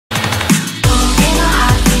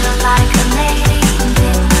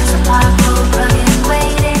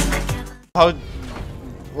How?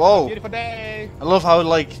 Whoa! Beautiful day. I love how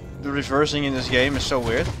like the reversing in this game is so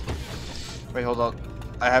weird. Wait, hold on.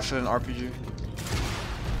 I have an RPG.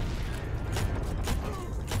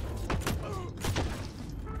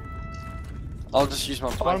 I'll just use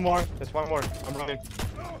my bike. One more. There's one more. I'm running.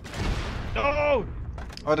 No!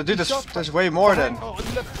 Oh, dude, there's way more than. Oh, on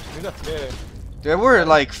the left. On the left. Yeah. There were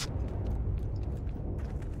like.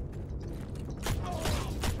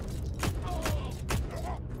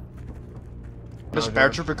 There's a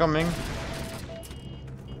paratrooper coming.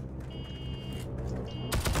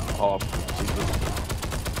 Oh,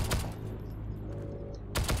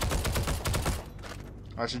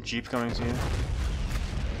 There's a jeep coming to you.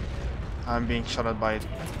 I'm being shot at by it.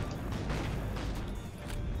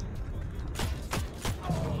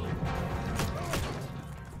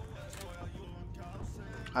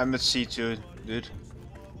 I'm at C2, dude.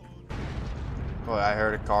 Oh, I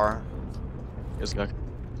heard a car. There's a guy.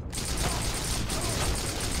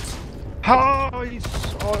 Oh, he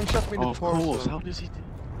shot me in the Of course. torso. How does he do?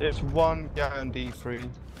 There's one guy on D3.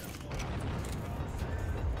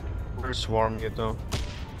 We're swarming it though.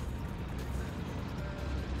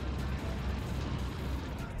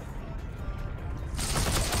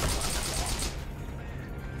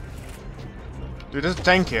 Dude, there's a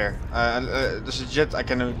tank here. There's a jet, I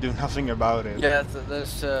can do nothing about it. Yeah,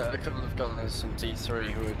 there's a couple of guys on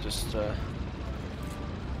D3 who are just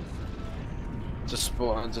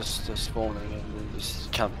spawning and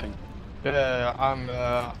just camping. Yeah,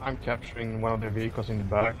 I'm capturing one of the vehicles in the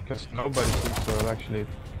back because nobody seems to have actually.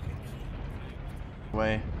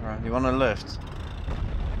 Way, alright, you wanna lift?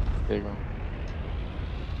 There you go.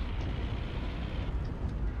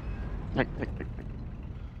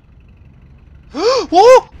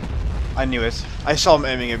 Whoa! I knew it. I saw him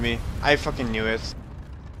aiming at me. I fucking knew it.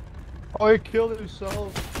 Oh, he killed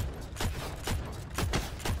himself.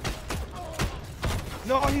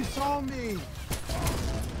 No, he saw me.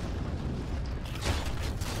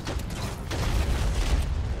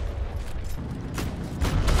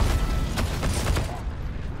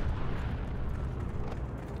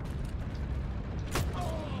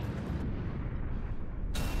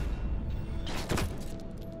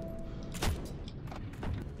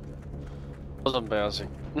 Was embarrassing.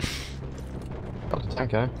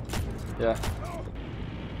 Okay. Yeah.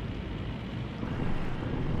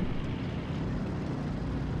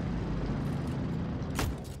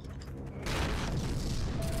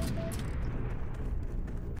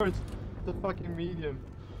 It's the fucking medium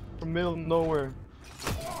from middle of nowhere.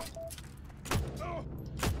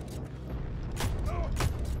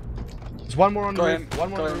 There's one more on the roof. One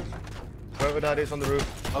more on the roof. Whoever that is on the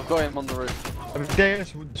roof. I've got him on the roof.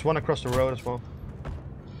 There's one across the road as well.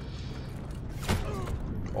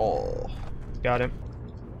 Oh. Got him.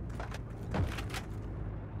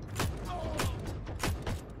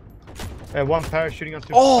 One parachuting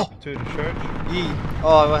onto up to the church.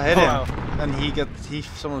 Oh, I hit him. Wow. And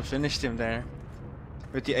someone finished him there.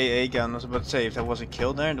 With the AA gun. I was about to say, if that was a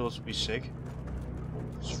kill there, that would be sick.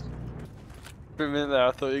 For a minute there,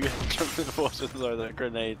 I thought you were going to jump in the water and throw that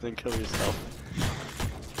grenade and kill yourself.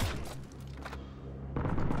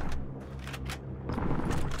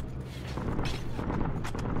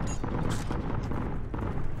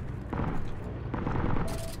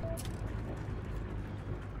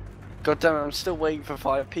 God damn it, I'm still waiting for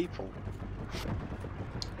 5 people.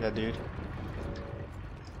 Yeah, dude.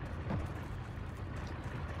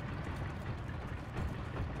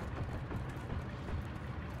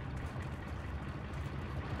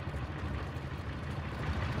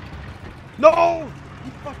 No!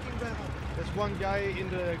 You fucking rebel! There's one guy in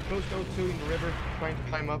the close to O2 in the river trying to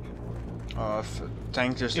climb up.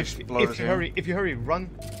 Tank just exploded here. If you hurry, run.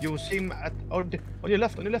 You will see him at on your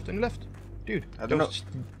left, dude.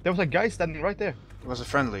 There was a guy standing right there. It was a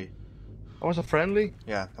friendly. Oh, was a friendly?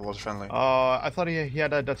 Yeah, that was friendly. I thought he had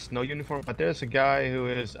that snow uniform, but there's a guy who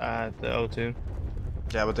is at the O2.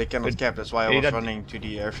 Yeah, but they cannot cap. That's why I was running to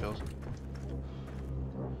the airfield.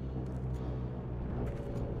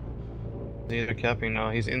 He's either capping now.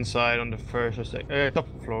 He's inside on the first or second, top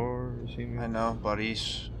floor. You see me? I know, but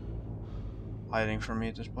he's hiding from me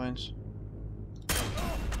at this point.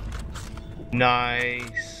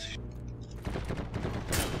 Nice.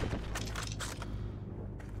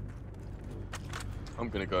 I'm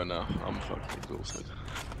gonna go now. I'm fucking exhausted.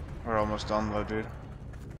 We're almost done though, dude.